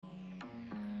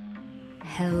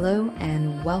Hello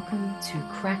and welcome to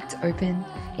Cracked Open,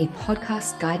 a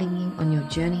podcast guiding you on your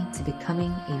journey to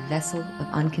becoming a vessel of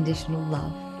unconditional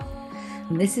love.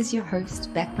 And this is your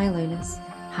host, Beck Milonas,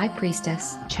 High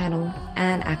Priestess, Channel,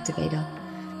 and Activator.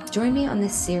 Join me on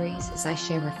this series as I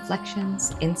share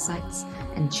reflections, insights,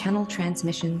 and channel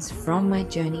transmissions from my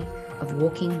journey of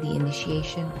walking the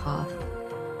initiation path.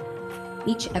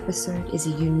 Each episode is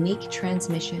a unique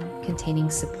transmission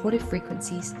containing supportive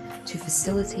frequencies to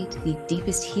facilitate the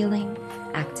deepest healing,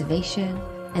 activation,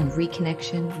 and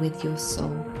reconnection with your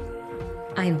soul.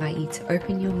 I invite you to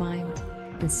open your mind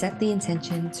and set the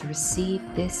intention to receive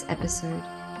this episode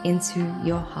into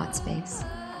your heart space.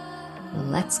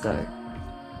 Let's go.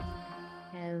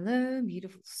 Hello,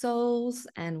 beautiful souls,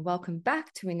 and welcome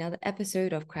back to another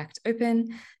episode of Cracked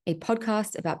Open, a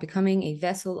podcast about becoming a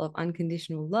vessel of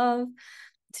unconditional love.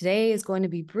 Today is going to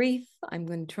be brief. I'm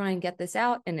going to try and get this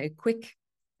out in a quick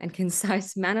and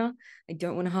concise manner. I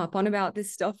don't want to harp on about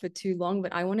this stuff for too long,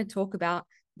 but I want to talk about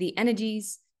the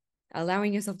energies,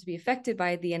 allowing yourself to be affected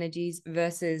by the energies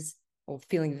versus, or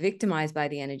feeling victimized by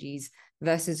the energies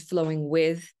versus flowing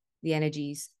with the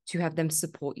energies to have them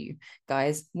support you.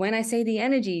 Guys, when I say the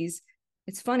energies,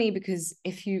 it's funny because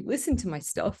if you listen to my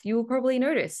stuff, you will probably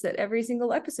notice that every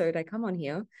single episode I come on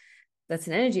here, that's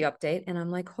an energy update. And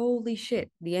I'm like, holy shit,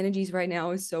 the energies right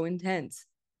now is so intense,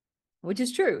 which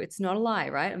is true. It's not a lie,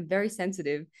 right? I'm very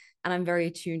sensitive and I'm very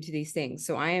attuned to these things.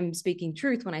 So I am speaking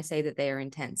truth when I say that they are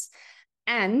intense.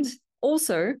 And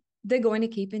also, they're going to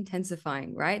keep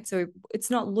intensifying, right? So it's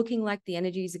not looking like the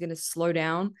energies are going to slow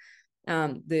down.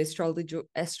 The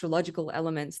astrological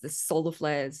elements, the solar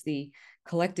flares, the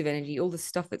collective energy, all the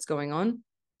stuff that's going on,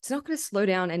 it's not going to slow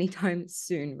down anytime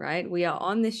soon, right? We are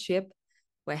on this ship.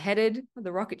 We're headed,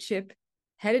 the rocket ship,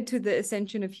 headed to the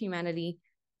ascension of humanity.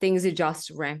 Things are just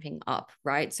ramping up,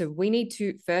 right? So we need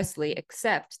to firstly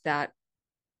accept that,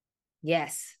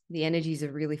 yes, the energies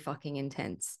are really fucking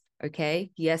intense, okay?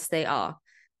 Yes, they are.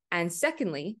 And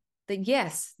secondly, that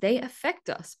yes, they affect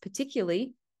us,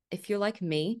 particularly if you're like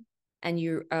me, and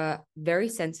you are very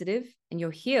sensitive and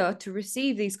you're here to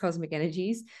receive these cosmic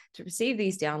energies, to receive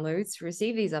these downloads, to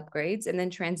receive these upgrades, and then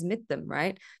transmit them,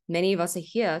 right? Many of us are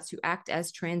here to act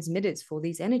as transmitters for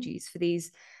these energies, for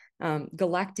these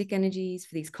galactic energies,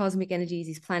 for these cosmic energies,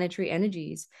 these planetary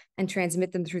energies, and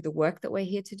transmit them through the work that we're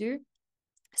here to do.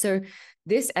 So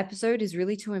this episode is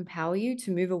really to empower you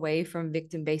to move away from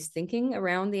victim-based thinking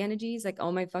around the energies, like,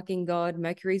 oh my fucking God,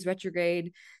 Mercury's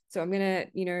retrograde. So I'm going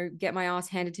to, get my ass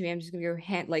handed to me. I'm just going to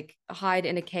go hide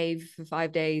in a cave for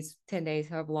 5 days, 10 days,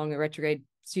 however long a retrograde.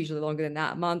 It's usually longer than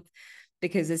that, a month,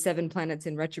 because there's 7 planets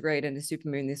in retrograde and a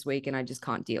supermoon this week, and I just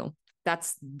can't deal.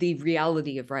 That's the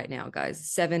reality of right now, guys.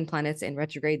 7 planets in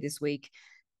retrograde this week,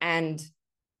 and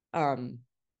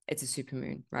it's a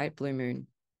supermoon, right? Blue moon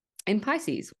in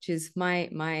Pisces, which is my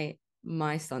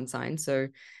sun sign. So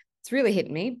it's really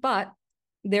hit me. But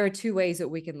there are 2 ways that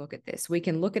we can look at this. We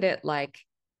can look at it like,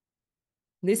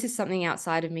 this is something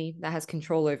outside of me that has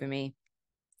control over me,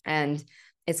 and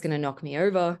it's going to knock me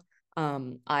over.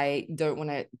 I don't want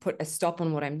to put a stop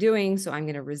on what I'm doing, so I'm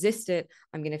going to resist it.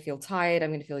 I'm going to feel tired. I'm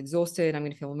going to feel exhausted. I'm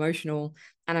going to feel emotional,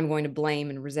 and I'm going to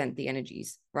blame and resent the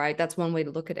energies, right? That's one way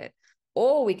to look at it.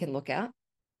 Or we can look at,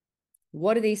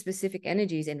 what are these specific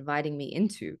energies inviting me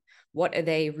into? What are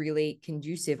they really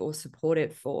conducive or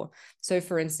supportive for? So,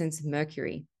 for instance,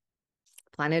 Mercury,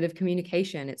 planet of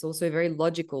communication. It's also very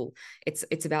logical.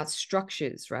 It's about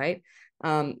structures, right?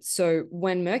 So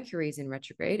when Mercury is in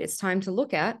retrograde, it's time to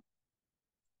look at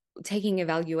taking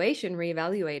evaluation,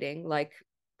 reevaluating, like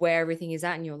where everything is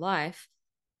at in your life,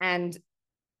 and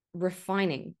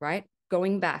refining, right?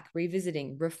 Going back,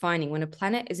 revisiting, refining. When a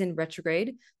planet is in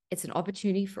retrograde, it's an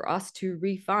opportunity for us to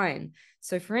refine.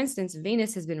 So for instance,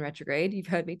 Venus has been retrograde. You've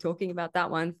heard me talking about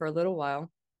that one for a little while.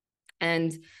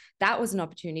 And that was an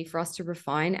opportunity for us to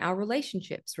refine our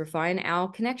relationships, refine our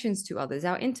connections to others,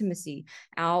 our intimacy,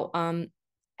 our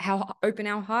how open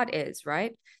our heart is,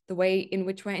 right? The way in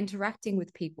which we're interacting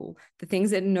with people, the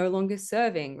things that are no longer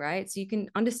serving, right? So you can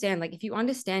understand, like, if you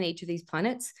understand each of these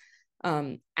planets,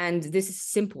 and this is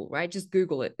simple, right? Just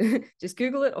Google it. Just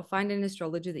Google it, or find an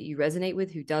astrologer that you resonate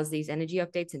with who does these energy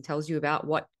updates and tells you about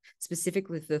what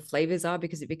specifically the flavors are,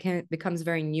 because it becomes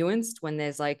very nuanced when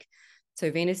there's like, so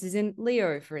Venus is in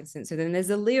Leo, for instance. So then there's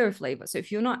a Leo flavor. So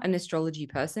if you're not an astrology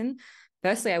person,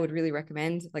 firstly, I would really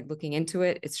recommend like looking into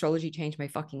it. Astrology changed my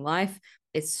fucking life.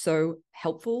 It's so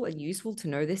helpful and useful to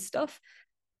know this stuff.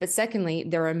 But secondly,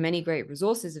 there are many great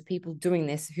resources of people doing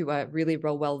this who are really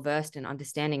well versed in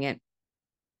understanding it.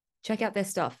 Check out their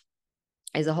stuff.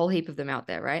 There's a whole heap of them out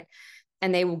there, right?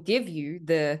 and they will give you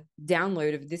the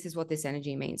download of this is what this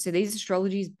energy means. So these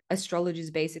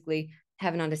astrologers basically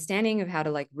have an understanding of how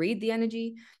to like read the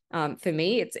energy. For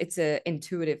me, it's a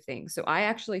intuitive thing. So I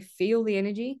actually feel the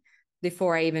energy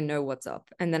before I even know what's up.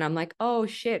 And then I'm like, oh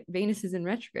shit, Venus is in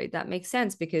retrograde. That makes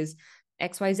sense because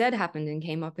XYZ happened and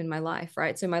came up in my life,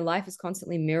 right? So my life is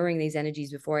constantly mirroring these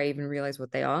energies before I even realize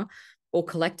what they are, or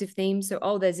collective themes. So,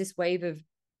 oh, there's this wave of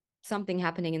something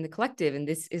happening in the collective, and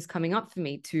this is coming up for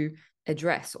me to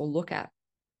address or look at.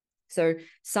 So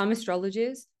some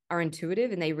astrologers are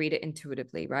intuitive and they read it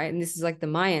intuitively, right? And this is like the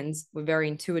Mayans were very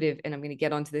intuitive. And I'm going to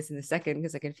get onto this in a second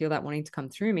because I can feel that wanting to come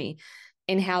through me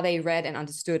in how they read and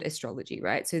understood astrology,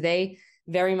 right? So they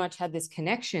very much had this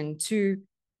connection to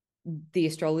the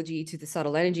astrology, to the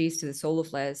subtle energies, to the solar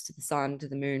flares, to the sun, to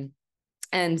the moon.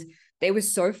 And they were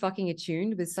so fucking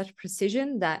attuned with such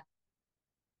precision that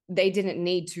they didn't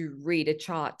need to read a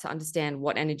chart to understand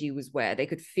what energy was where. They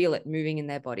could feel it moving in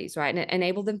their bodies, right? And it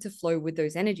enabled them to flow with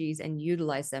those energies and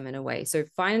utilize them in a way. So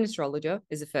find an astrologer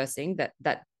is the first thing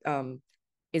that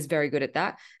is very good at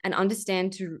that, and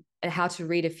understand how to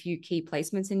read a few key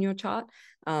placements in your chart,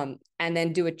 and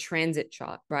then do a transit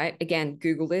chart, right? Again,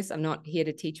 Google this. I'm not here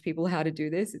to teach people how to do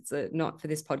this. It's not for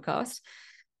this podcast.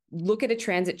 Look at a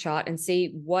transit chart and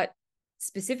see what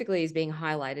specifically is being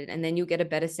highlighted, and then you'll get a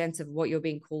better sense of what you're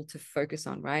being called to focus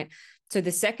on, right? So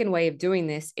the second way of doing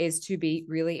this is to be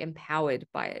really empowered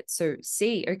by it. So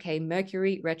see, okay,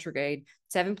 Mercury retrograde,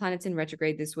 7 planets in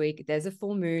retrograde this week. There's a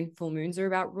full moon. Full moons are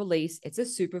about release. It's a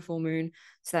super full moon.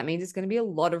 So that means it's going to be a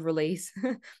lot of release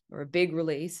or a big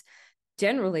release.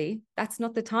 Generally, that's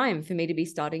not the time for me to be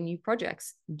starting new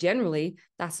projects. Generally,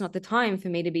 that's not the time for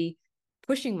me to be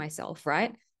pushing myself,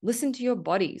 right? Listen to your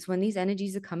bodies when these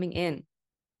energies are coming in.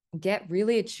 Get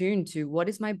really attuned to what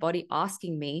is my body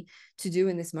asking me to do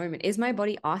in this moment. Is my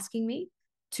body asking me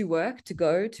to work, to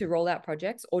go, to roll out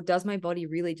projects, or does my body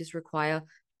really just require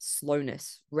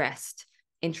slowness, rest,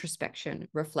 introspection,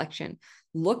 reflection?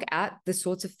 Look at the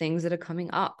sorts of things that are coming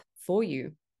up for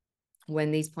you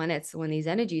when these planets, when these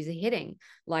energies are hitting.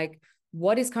 Like,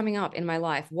 what is coming up in my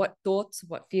life? What thoughts,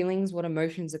 what feelings, what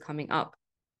emotions are coming up?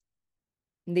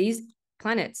 These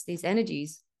planets, these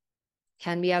energies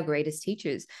can be our greatest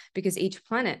teachers, because each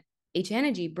planet, each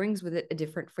energy brings with it a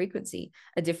different frequency,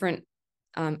 a different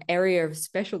area of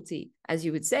specialty, as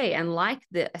you would say. And like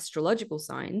the astrological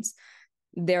signs,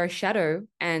 there are shadow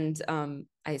and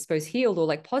I suppose healed or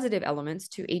like positive elements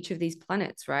to each of these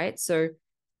planets, right? So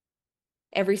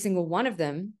every single one of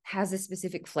them has a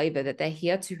specific flavor that they're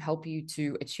here to help you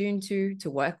to attune to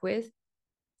work with.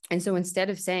 And so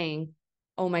instead of saying,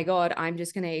 oh my God, I'm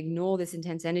just going to ignore this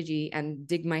intense energy and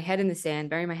dig my head in the sand,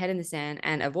 bury my head in the sand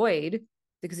and avoid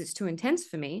because it's too intense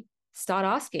for me, start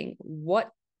asking, what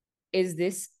is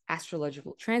this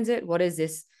astrological transit? What is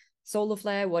this solar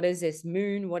flare? What is this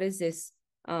moon? What is this,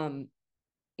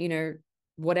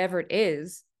 whatever it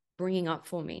is bringing up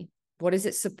for me? What is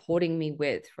it supporting me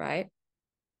with, right?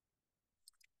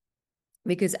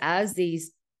 Because as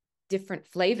these different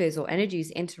flavors or energies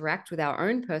interact with our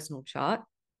own personal chart,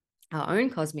 our own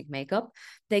cosmic makeup,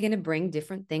 they're going to bring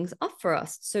different things up for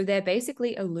us. So they're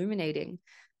basically illuminating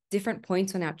different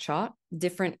points on our chart,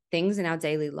 different things in our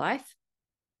daily life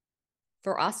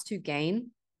for us to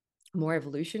gain more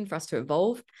evolution, for us to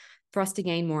evolve, for us to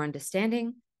gain more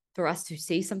understanding, for us to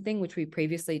see something which we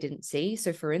previously didn't see.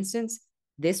 So for instance,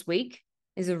 this week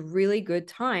is a really good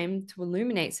time to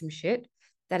illuminate some shit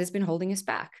that has been holding us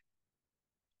back.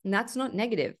 And that's not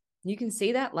negative. You can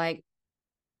see that, like,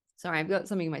 sorry, I've got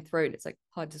something in my throat. It's like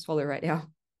hard to swallow right now.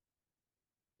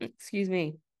 Excuse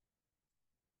me.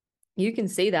 You can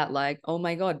see that, like, oh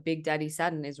my God, Big Daddy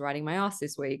Saturn is riding my ass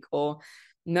this week, or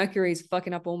Mercury's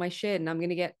fucking up all my shit and I'm going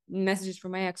to get messages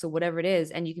from my ex or whatever it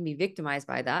is. And you can be victimized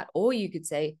by that. Or you could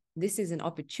say, this is an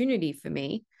opportunity for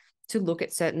me to look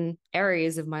at certain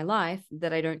areas of my life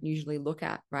that I don't usually look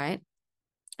at, right?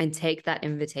 And take that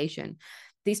invitation.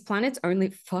 These planets only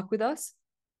fuck with us.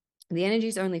 The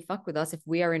energies only fuck with us if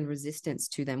we are in resistance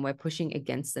to them. We're pushing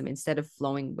against them instead of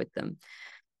flowing with them.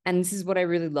 And this is what I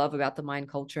really love about the Mayan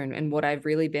culture, and what I've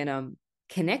really been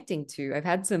connecting to. I've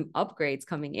had some upgrades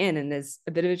coming in, and there's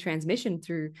a bit of a transmission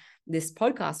through this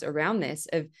podcast around this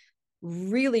of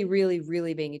really, really,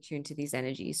 really being attuned to these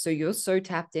energies. So you're so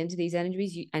tapped into these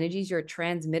energies, you're a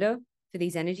transmitter for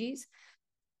these energies,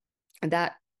 and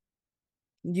that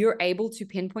you're able to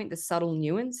pinpoint the subtle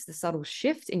nuance, the subtle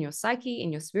shift in your psyche,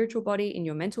 in your spiritual body, in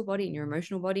your mental body, in your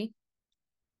emotional body,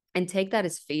 and take that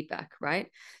as feedback, right?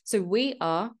 So we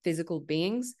are physical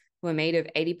beings. We're made of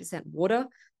 80% water.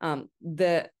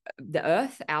 The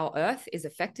earth, our earth, is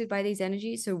affected by these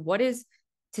energies. So what is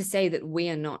to say that we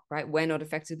are not, right? We're not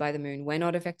affected by the moon. We're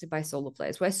not affected by solar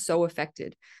flares. We're so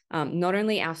affected. Not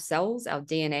only our cells, our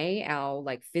DNA, our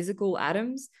like physical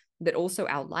atoms, but also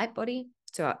our light body.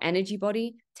 So our energy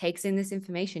body takes in this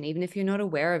information, even if you're not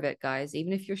aware of it, guys,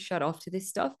 even if you're shut off to this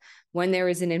stuff, when there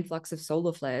is an influx of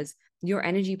solar flares, your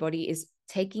energy body is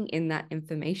taking in that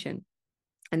information.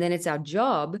 And then it's our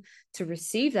job to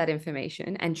receive that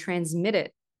information and transmit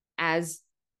it as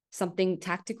something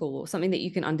tactical or something that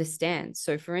you can understand.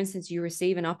 So for instance, you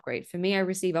receive an upgrade. For me, I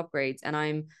receive upgrades and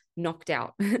I'm knocked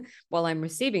out while I'm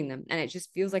receiving them. And it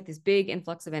just feels like this big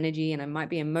influx of energy, and I might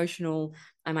be emotional.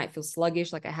 I might feel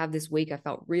sluggish. Like I have this week, I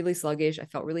felt really sluggish. I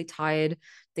felt really tired.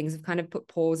 Things have kind of put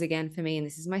pause again for me. And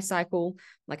this is my cycle.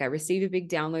 Like I receive a big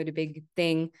download, a big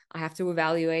thing. I have to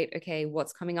evaluate, okay,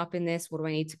 what's coming up in this? What do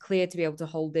I need to clear to be able to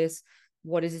hold this?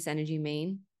 What does this energy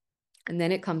mean? And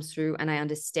then it comes through and I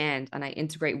understand and I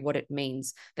integrate what it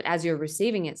means. But as you're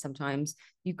receiving it, sometimes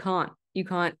you can't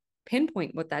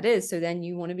pinpoint what that is. So then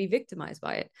you want to be victimized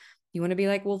by it. You want to be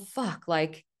like, well, fuck,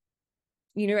 like,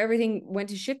 everything went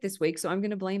to shit this week, so I'm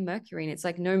going to blame Mercury. And it's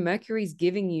like, no, Mercury's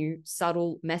giving you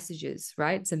subtle messages,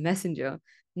 right? It's a messenger.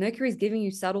 Mercury's giving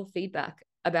you subtle feedback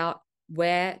about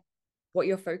what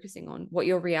you're focusing on, what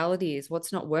your reality is,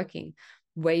 what's not working,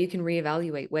 where you can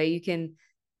reevaluate, where you can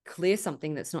clear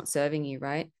something that's not serving you,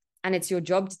 right? And it's your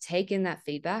job to take in that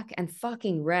feedback and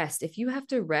fucking rest. If you have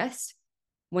to rest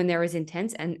when there is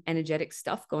intense and energetic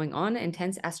stuff going on,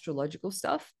 intense astrological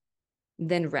stuff,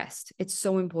 then rest. It's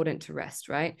so important to rest,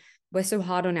 right? We're so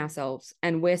hard on ourselves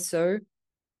and we're so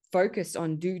focused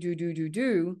on do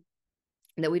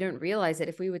that we don't realize that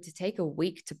if we were to take a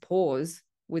week to pause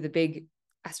with a big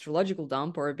astrological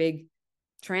dump or a big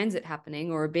transit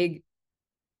happening or a big,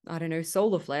 I don't know,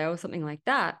 solar flare or something like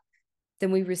that,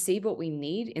 then we receive what we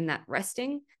need in that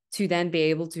resting to then be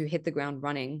able to hit the ground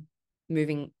running,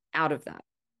 moving out of that.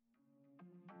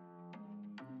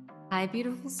 Hi,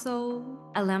 beautiful soul.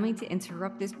 Allow me to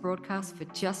interrupt this broadcast for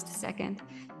just a second.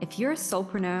 If you're a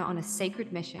soulpreneur on a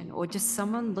sacred mission or just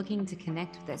someone looking to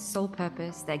connect with their soul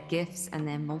purpose, their gifts, and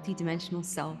their multidimensional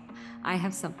self, I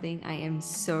have something I am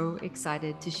so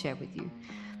excited to share with you.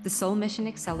 The Soul Mission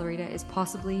Accelerator is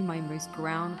possibly my most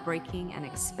groundbreaking and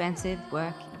expansive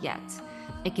work yet.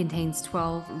 It contains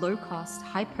 12 low-cost,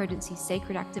 high-potency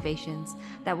sacred activations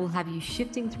that will have you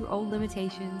shifting through old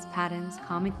limitations, patterns,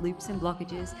 karmic loops, and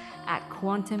blockages at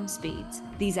quantum speeds.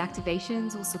 These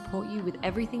activations will support you with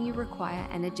everything you require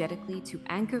energetically to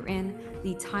anchor in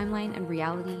the timeline and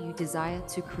reality you desire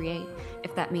to create.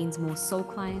 If that means more soul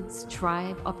clients,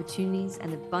 tribe, opportunities,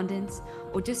 and abundance,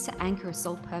 or just to anchor a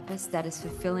soul purpose that is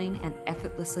fulfilling and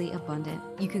effortlessly abundant,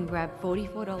 you can grab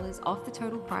 $44 off the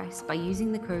total price by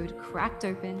using the code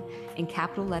CRACKEDOPEN in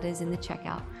capital letters in the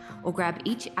checkout, or grab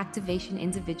each activation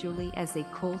individually as they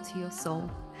call to your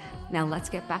soul. Now let's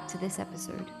get back to this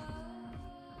episode.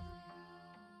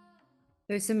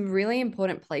 There's some really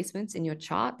important placements in your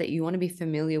chart that you want to be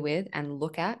familiar with and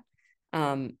look at.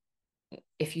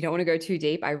 If you don't want to go too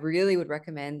deep, I really would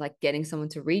recommend like getting someone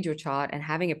to read your chart and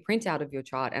having a printout of your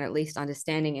chart and at least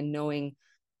understanding and knowing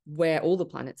where all the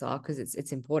planets are, because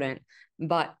it's important.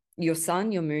 But your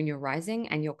sun, your moon, your rising,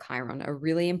 and your Chiron are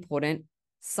really important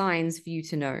signs for you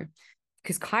to know,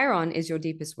 because Chiron is your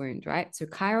deepest wound, right? So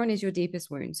Chiron is your deepest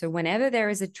wound. So whenever there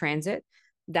is a transit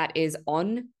that is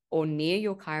on or near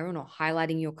your Chiron or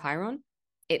highlighting your Chiron,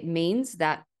 it means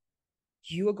that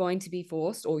you are going to be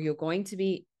forced, or you're going to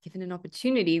be given an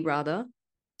opportunity rather,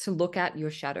 to look at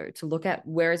your shadow, to look at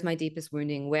where is my deepest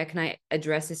wounding, where can I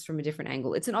address this from a different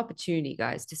angle. It's an opportunity,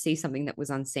 guys, to see something that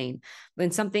was unseen. When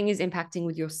something is impacting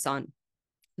with your sun,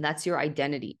 that's your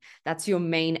identity, that's your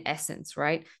main essence,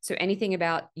 right? So anything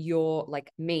about your,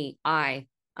 like me,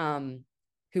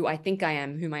 who I think I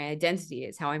am, who my identity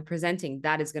is, how I'm presenting,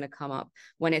 that is going to come up.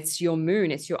 When it's your moon,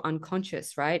 it's your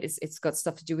unconscious, right? It's got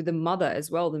stuff to do with the mother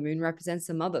as well. The moon represents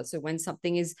the mother. So when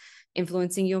something is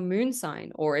influencing your moon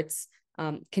sign, or it's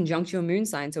conjunct your moon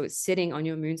sign, so it's sitting on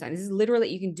your moon sign. This is literally,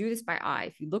 you can do this by eye.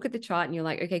 If you look at the chart and you're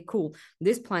like, okay, cool,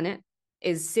 this planet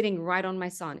is sitting right on my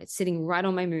sun, it's sitting right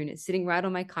on my moon, it's sitting right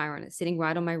on my Chiron, it's sitting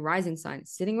right on my rising sign,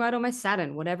 it's sitting right on my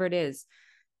Saturn, whatever it is.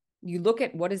 You look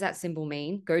at, what does that symbol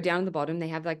mean? Go down to the bottom, they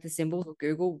have like the symbol for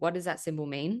Google. What does that symbol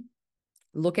mean?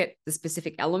 Look at the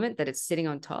specific element that it's sitting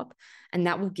on top, and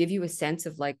that will give you a sense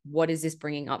of like, what is this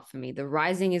bringing up for me? The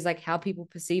rising is like how people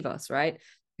perceive us, right?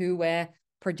 Who we're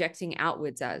projecting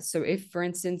outwards as. So if, for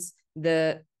instance,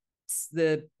 the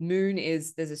moon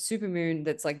is, there's a super moon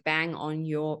that's like bang on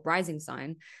your rising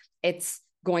sign, it's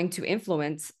going to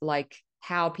influence like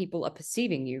how people are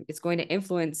perceiving you. It's going to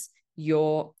influence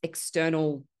your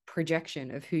external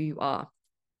projection of who you are.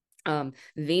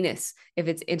 Venus, if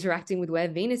it's interacting with where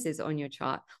Venus is on your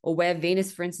chart, or where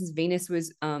Venus, for instance, Venus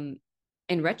was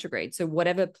in retrograde. So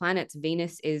whatever planets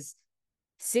Venus is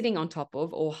sitting on top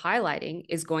of or highlighting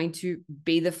is going to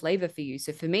be the flavor for you.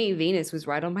 So for me, Venus was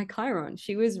right on my Chiron.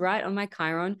 She was right on my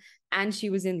Chiron, and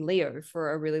she was in Leo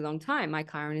for a really long time. My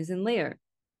Chiron is in Leo,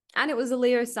 and it was a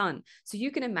Leo sun. So you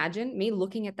can imagine me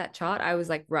looking at that chart. I was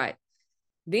like, right,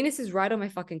 Venus is right on my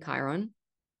fucking Chiron.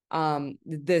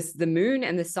 The moon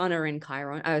and the sun are in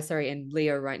Chiron. In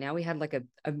Leo right now. We had like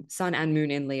a sun and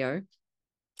moon in Leo.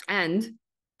 And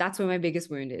that's where my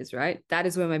biggest wound is, right? That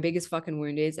is where my biggest fucking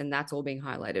wound is. And that's all being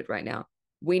highlighted right now.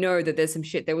 We know that there's some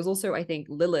shit. There was also, I think,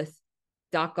 Lilith,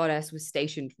 Dark Goddess, was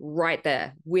stationed right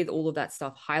there with all of that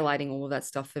stuff, highlighting all of that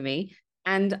stuff for me.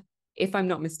 And if I'm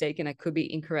not mistaken, I could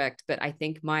be incorrect, but I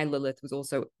think my Lilith was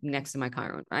also next to my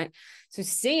Chiron, right? So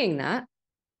seeing that,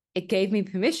 it gave me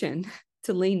permission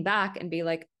to lean back and be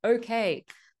like, okay,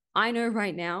 I know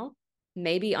right now,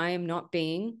 maybe I am not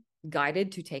being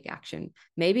guided to take action.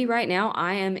 Maybe right now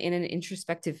I am in an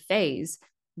introspective phase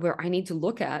where I need to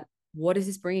look at what is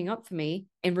this bringing up for me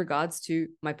in regards to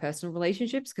my personal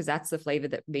relationships, because that's the flavor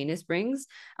that Venus brings.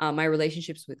 My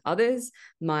relationships with others.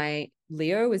 My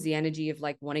Leo is the energy of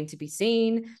like wanting to be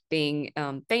seen, being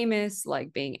famous,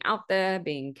 like being out there,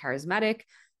 being charismatic.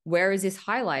 Where is this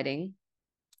highlighting?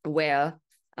 Where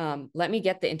let me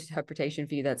get the interpretation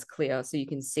for you that's clear so you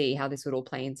can see how this would all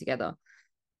play in together.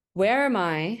 Where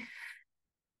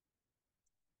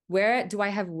do I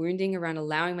have wounding around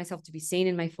allowing myself to be seen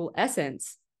in my full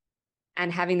essence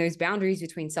and having those boundaries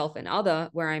between self and other,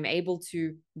 where I'm able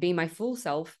to be my full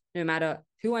self no matter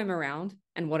who I'm around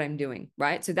and what I'm doing,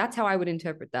 right? So that's how I would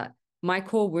interpret that. My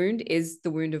core wound is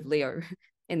the wound of Leo,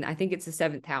 and I think it's the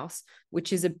 7th house,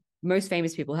 which is most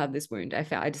famous people have this wound.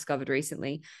 I discovered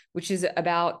recently, which is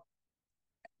about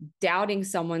doubting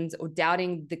someone's or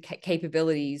doubting the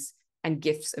capabilities and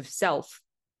gifts of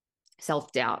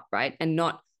self-doubt, right? And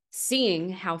not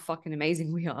seeing how fucking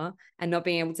amazing we are and not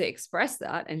being able to express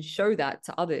that and show that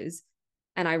to others.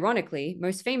 And ironically,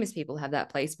 most famous people have that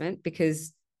placement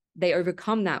because they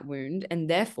overcome that wound and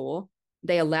therefore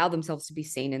they allow themselves to be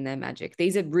seen in their magic.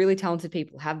 These are really talented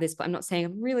people, have this, but I'm not saying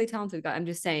I'm really talented guy. I'm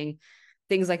just saying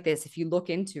things like this. If you look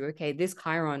into, okay, this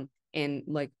Chiron in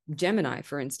like Gemini,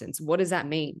 for instance, what does that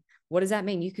mean? What does that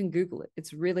mean? You can Google it.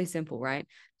 It's really simple, right?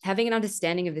 Having an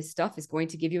understanding of this stuff is going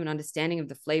to give you an understanding of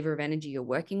the flavor of energy you're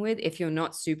working with. If you're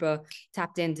not super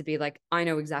tapped in to be like, I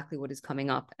know exactly what is coming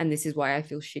up, and this is why I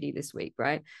feel shitty this week,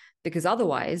 right? Because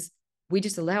otherwise, we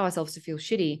just allow ourselves to feel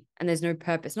shitty and there's no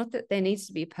purpose. Not that there needs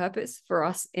to be a purpose for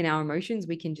us in our emotions,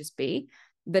 we can just be,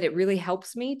 but it really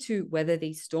helps me to weather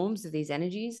these storms of these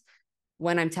energies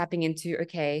when I'm tapping into,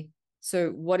 okay, so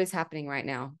what is happening right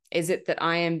now? Is it that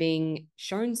I am being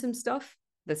shown some stuff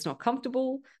that's not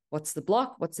comfortable? What's the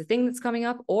block? What's the thing that's coming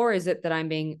up? Or is it that I'm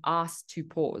being asked to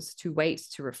pause, to wait,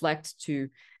 to reflect, to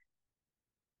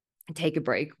take a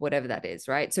break, whatever that is,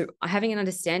 right? So having an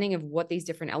understanding of what these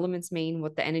different elements mean,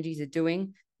 what the energies are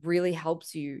doing, really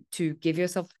helps you to give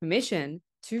yourself permission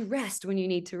to rest when you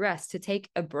need to rest, to take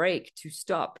a break, to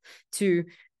stop, to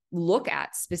look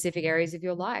at specific areas of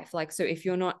your life. Like, so if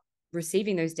you're not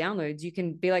receiving those downloads, you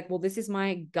can be like, well, this is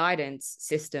my guidance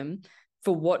system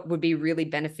for what would be really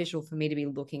beneficial for me to be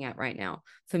looking at right now,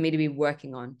 for me to be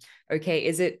working on. Okay,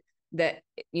 is it that,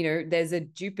 there's a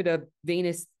Jupiter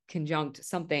Venus conjunct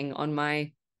something on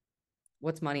my,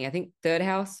 what's money? I think 3rd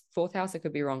house, 4th house, I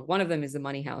could be wrong. One of them is the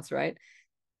money house, right?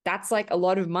 That's like a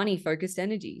lot of money focused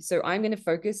energy. So I'm going to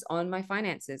focus on my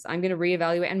finances. I'm going to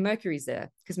reevaluate, and Mercury's there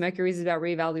because Mercury is about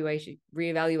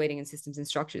reevaluating in systems and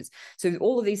structures. So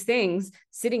all of these things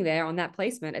sitting there on that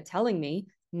placement are telling me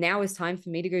now is time for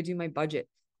me to go do my budget.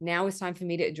 Now is time for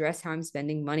me to address how I'm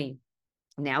spending money.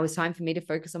 Now is time for me to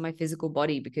focus on my physical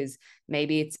body because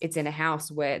maybe it's in a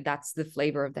house where that's the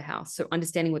flavor of the house. So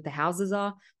understanding what the houses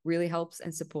are really helps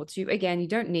and supports you. Again, you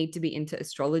don't need to be into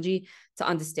astrology to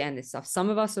understand this stuff. Some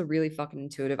of us are really fucking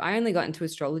intuitive. I only got into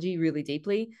astrology really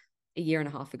deeply a year and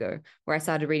a half ago, where I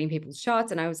started reading people's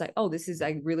charts and I was like, oh, this is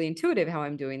like really intuitive how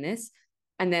I'm doing this.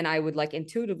 And then I would like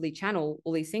intuitively channel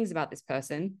all these things about this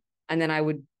person. And then I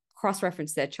would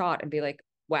cross-reference their chart and be like,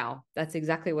 wow, that's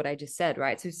exactly what I just said,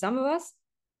 right? So some of us,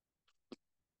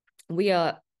 we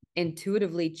are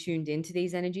intuitively tuned into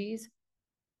these energies,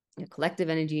 the collective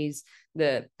energies,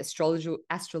 the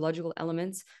astrological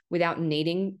elements, without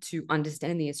needing to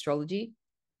understand the astrology.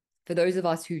 For those of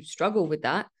us who struggle with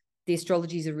that, the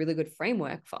astrology is a really good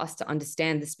framework for us to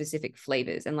understand the specific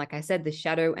flavors. And like I said, the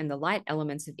shadow and the light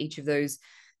elements of each of those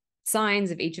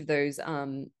signs, of each of those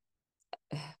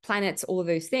planets, all of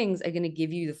those things are going to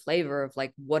give you the flavor of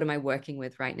like, what am I working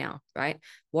with right now? Right?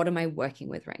 What am I working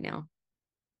with right now?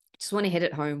 Just want to hit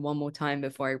it home one more time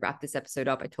before I wrap this episode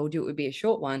up. I told you it would be a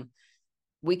short one.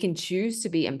 We can choose to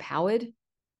be empowered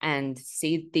and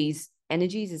see these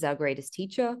energies as our greatest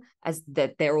teacher, as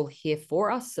that they're all here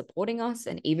for us, supporting us.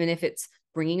 And even if it's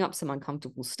bringing up some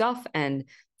uncomfortable stuff. And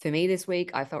for me this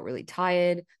week, I felt really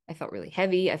tired. I felt really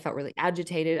heavy. I felt really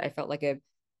agitated. I felt like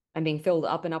I'm being filled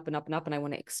up and up and up and up, and I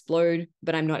want to explode,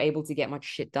 but I'm not able to get much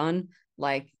shit done.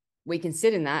 Like, we can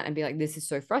sit in that and be like, this is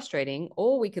so frustrating.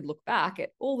 Or we could look back at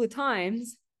all the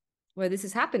times where this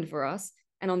has happened for us.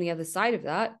 And on the other side of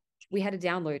that, we had a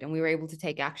download and we were able to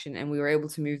take action and we were able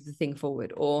to move the thing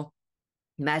forward, or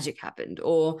magic happened,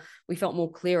 or we felt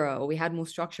more clearer, or we had more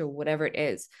structure, whatever it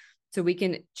is. So we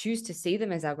can choose to see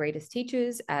them as our greatest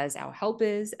teachers, as our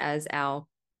helpers, as our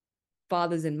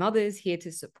fathers and mothers here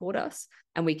to support us,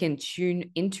 and we can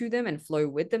tune into them and flow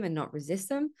with them and not resist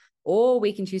them. Or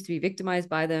we can choose to be victimized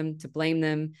by them, to blame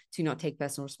them, to not take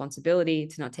personal responsibility,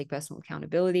 to not take personal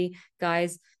accountability,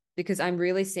 guys, because I'm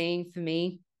really seeing, for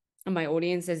me and my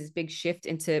audience, there's this big shift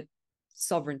into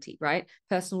sovereignty, right?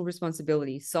 Personal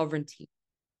responsibility, sovereignty,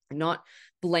 not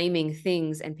blaming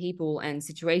things and people and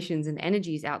situations and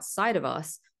energies outside of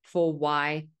us for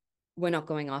why we're not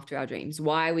going after our dreams,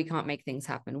 why we can't make things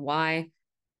happen, why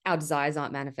our desires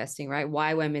aren't manifesting, right?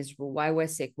 Why we're miserable, why we're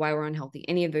sick, why we're unhealthy,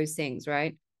 any of those things,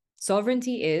 right?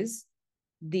 Sovereignty is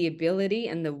the ability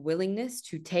and the willingness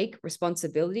to take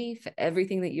responsibility for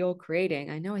everything that you're creating.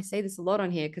 I know I say this a lot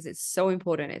on here because it's so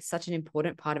important. It's such an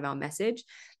important part of our message.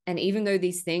 And even though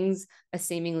these things are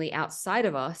seemingly outside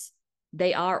of us,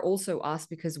 they are also us,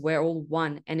 because we're all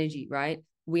one energy, right?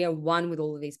 We are one with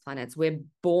all of these planets. We're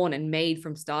born and made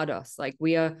from stardust. Like,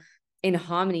 we are in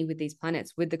harmony with these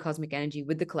planets, with the cosmic energy,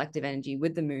 with the collective energy,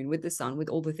 with the moon, with the sun, with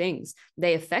all the things.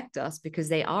 They affect us because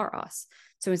they are us.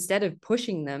 So instead of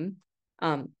pushing them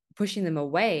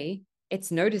away,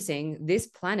 it's noticing this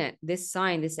planet, this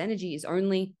sign, this energy is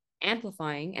only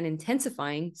amplifying and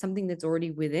intensifying something that's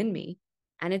already within me.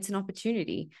 And it's an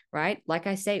opportunity, right? Like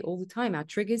I say all the time, our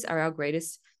triggers are our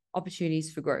greatest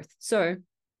opportunities for growth. So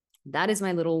that is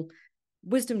my little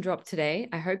wisdom drop today.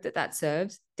 I hope that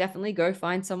serves. Definitely go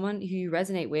find someone who you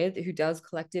resonate with, who does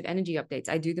collective energy updates.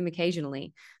 I do them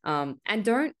occasionally. And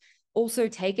don't also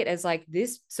take it as like,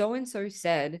 this so-and-so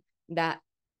said that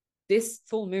this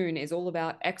full moon is all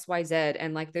about XYZ,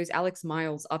 and like those Alex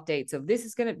Miles updates of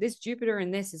this Jupiter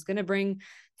and this is going to bring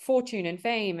fortune and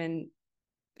fame and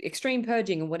extreme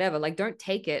purging and whatever. Like, don't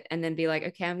take it and then be like,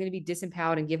 okay, I'm going to be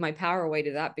disempowered and give my power away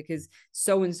to that because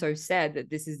so and so said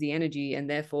that this is the energy and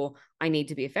therefore I need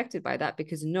to be affected by that.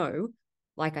 Because no,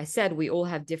 like I said, we all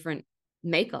have different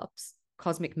makeups,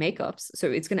 cosmic makeups,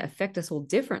 so it's going to affect us all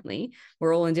differently.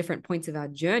 We're all in different points of our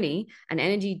journey, and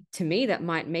energy to me that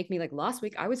might make me, like last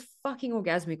week I was fucking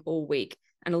orgasmic all week,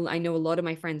 and I know a lot of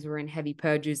my friends were in heavy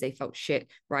purges, they felt shit,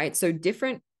 right? So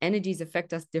different energies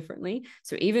affect us differently.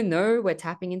 So even though we're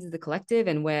tapping into the collective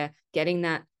and we're getting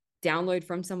that download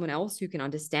from someone else who can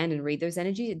understand and read those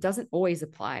energies, it doesn't always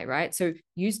apply, right? So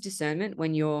use discernment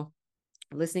when you're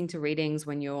listening to readings,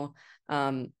 when you're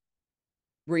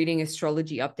reading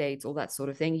astrology updates, all that sort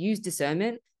of thing. Use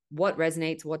discernment. What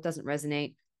resonates, what doesn't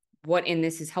resonate, what in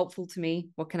this is helpful to me,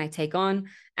 what can I take on,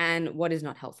 and what is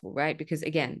not helpful, right? Because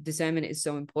again, discernment is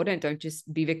so important. Don't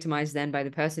just be victimized then by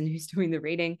the person who's doing the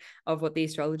reading of what the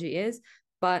astrology is,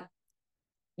 but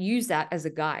use that as a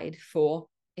guide for,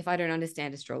 if I don't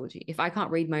understand astrology, if I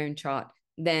can't read my own chart,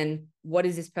 then what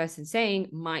is this person saying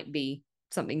might be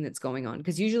something that's going on.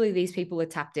 Because usually these people are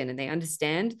tapped in and they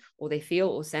understand, or they feel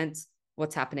or sense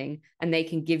what's happening, and they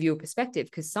can give you a perspective.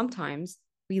 Because sometimes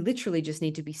we literally just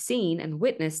need to be seen and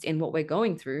witnessed in what we're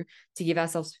going through to give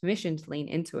ourselves permission to lean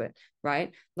into it,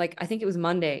 right? Like, I think it was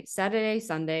Monday, Saturday,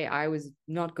 Sunday, I was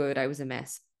not good. I was a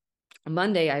mess. On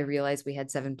Monday, I realized we had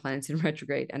 7 planets in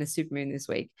retrograde and a supermoon this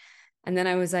week. And then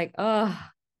I was like, oh,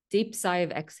 deep sigh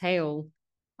of exhale.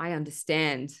 I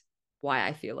understand why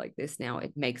I feel like this now.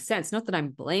 It makes sense. Not that I'm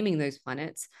blaming those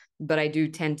planets, but I do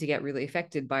tend to get really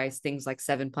affected by things like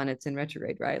 7 planets in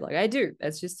retrograde, right? Like, I do.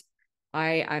 That's just,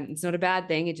 it's not a bad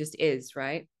thing. It just is,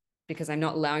 right? Because I'm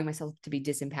not allowing myself to be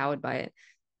disempowered by it.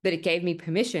 But it gave me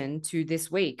permission to,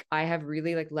 this week, I have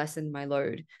really like lessened my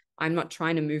load. I'm not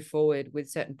trying to move forward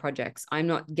with certain projects. I'm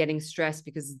not getting stressed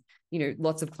because,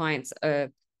 lots of clients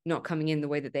are not coming in the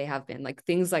way that they have been. Like,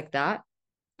 things like that.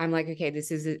 I'm like, okay,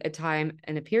 this is a time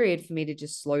and a period for me to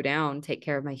just slow down, take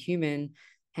care of my human,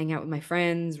 hang out with my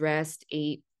friends, rest,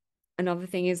 eat. Another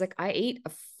thing is, like, I eat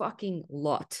a fucking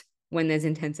lot when there's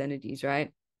intense energies,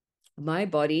 right? My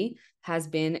body has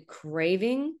been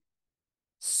craving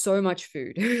so much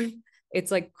food.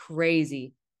 It's like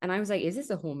crazy. And I was like, is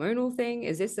this a hormonal thing?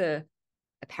 Is this a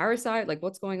parasite? Like,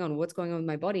 what's going on? What's going on with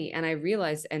my body? And I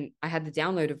realized, and I had the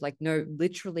download of like, no,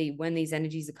 literally, when these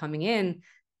energies are coming in,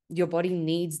 your body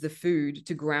needs the food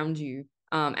to ground you.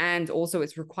 And also,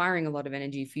 it's requiring a lot of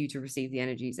energy for you to receive the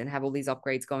energies and have all these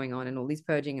upgrades going on and all these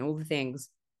purging and all the things.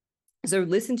 So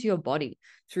listen to your body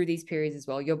through these periods as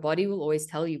well. Your body will always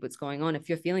tell you what's going on. If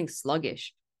you're feeling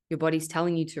sluggish, your body's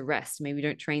telling you to rest. Maybe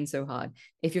don't train so hard.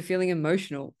 If you're feeling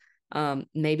emotional,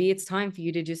 maybe it's time for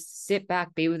you to just sit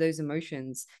back, be with those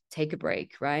emotions, take a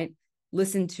break, right?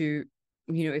 Listen to,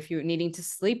 if you're needing to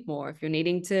sleep more, if you're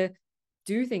needing to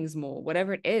do things more,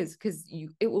 whatever it is, because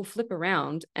it will flip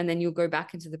around and then you'll go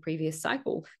back into the previous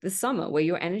cycle, the summer where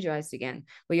you're energized again,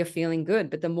 where you're feeling good.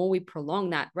 But the more we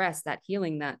prolong that rest, that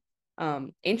healing, that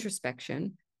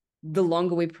introspection, the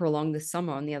longer we prolong the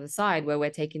summer on the other side where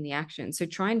we're taking the action. So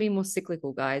try and be more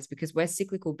cyclical, guys, because we're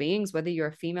cyclical beings, whether you're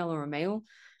a female or a male.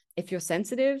 If you're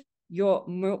sensitive, you're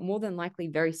more than likely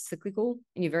very cyclical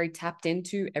and you're very tapped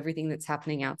into everything that's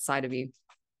happening outside of you.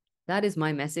 That is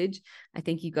my message. I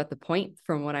think you got the point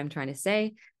from what I'm trying to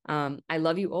say. I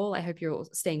love you all. I hope you're all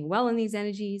staying well in these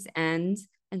energies. And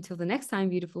until the next time,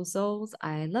 beautiful souls,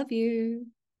 I love you.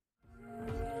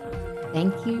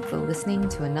 Thank you for listening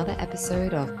to another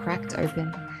episode of Cracked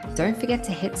Open. Don't forget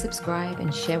to hit subscribe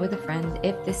and share with a friend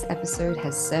if this episode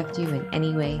has served you in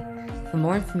any way. For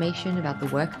more information about the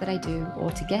work that I do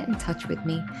or to get in touch with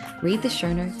me, read the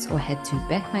show notes or head to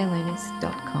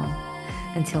beckmylonis.com.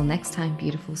 Until next time,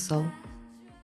 beautiful soul.